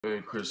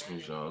Merry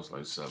Christmas, y'all. It's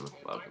like 7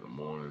 o'clock in the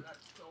morning.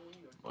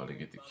 About to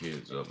get the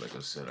kids up. Like I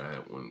said, I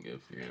had one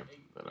gift here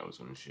that I was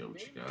going to share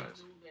with you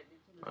guys.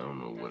 I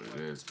don't know what it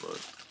is, but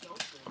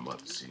I'm about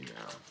to see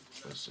now.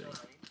 Let's see.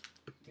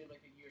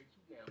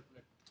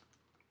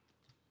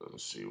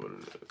 Let's see what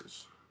it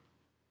is.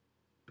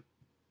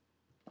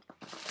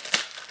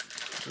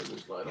 Turn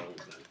this light on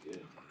back here.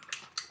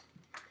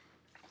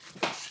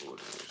 Let's see what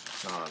it is.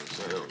 It's hot as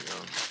hell,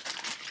 y'all.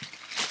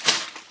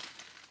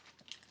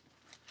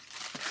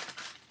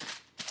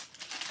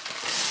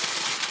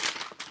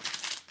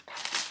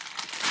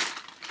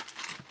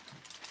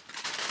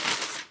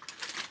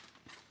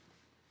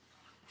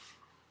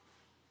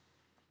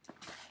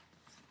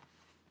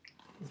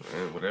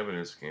 And whatever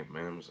this came from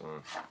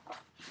Amazon.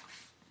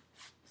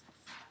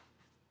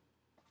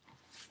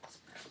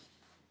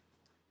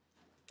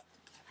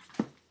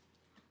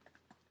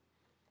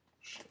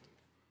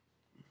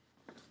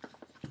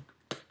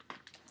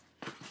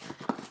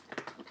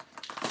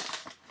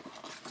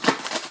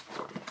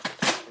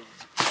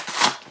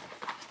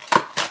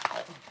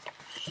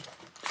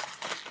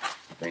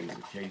 I think it's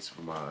a case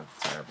for my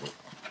tablet.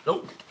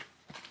 Nope.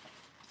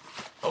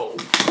 Oh.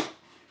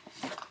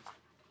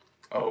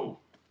 Oh.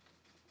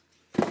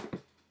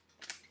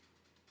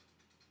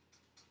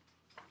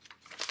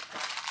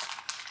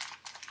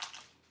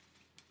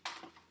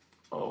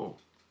 Oh.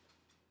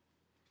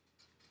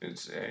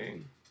 It's a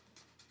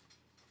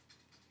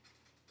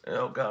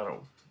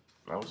Elgato.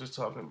 I was just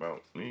talking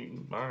about me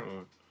buying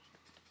one.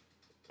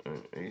 I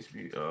was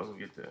gonna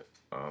get that.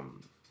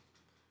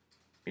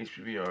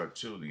 HPVR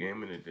 2, the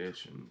gaming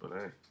edition. But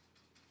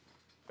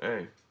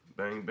hey,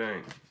 bang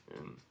bang,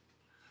 and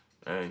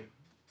hey,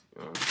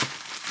 old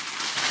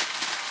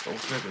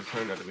Snickers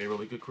turned out to be a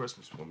really good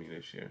Christmas for me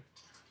this year.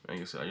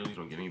 Like I said, I usually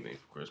don't get anything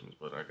for Christmas,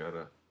 but I got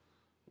a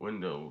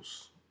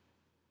Windows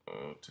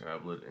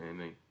tablet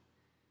and a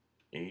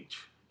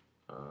H.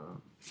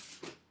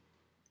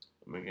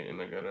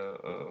 And I got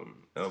a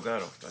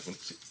Elgato. I can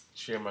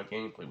share my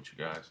gameplay with you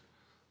guys.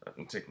 I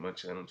can take my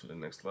channel to the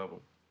next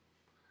level.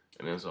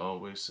 And as I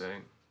always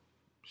say,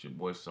 it's your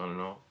boy signing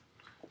off.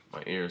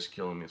 My ear is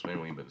killing me. It's maybe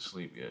I ain't been to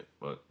sleep yet.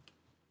 But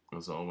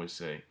as I always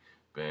say,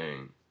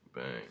 bang,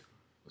 bang.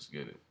 Let's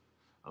get it.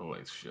 I don't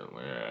like shit. I'm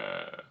like,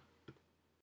 ah.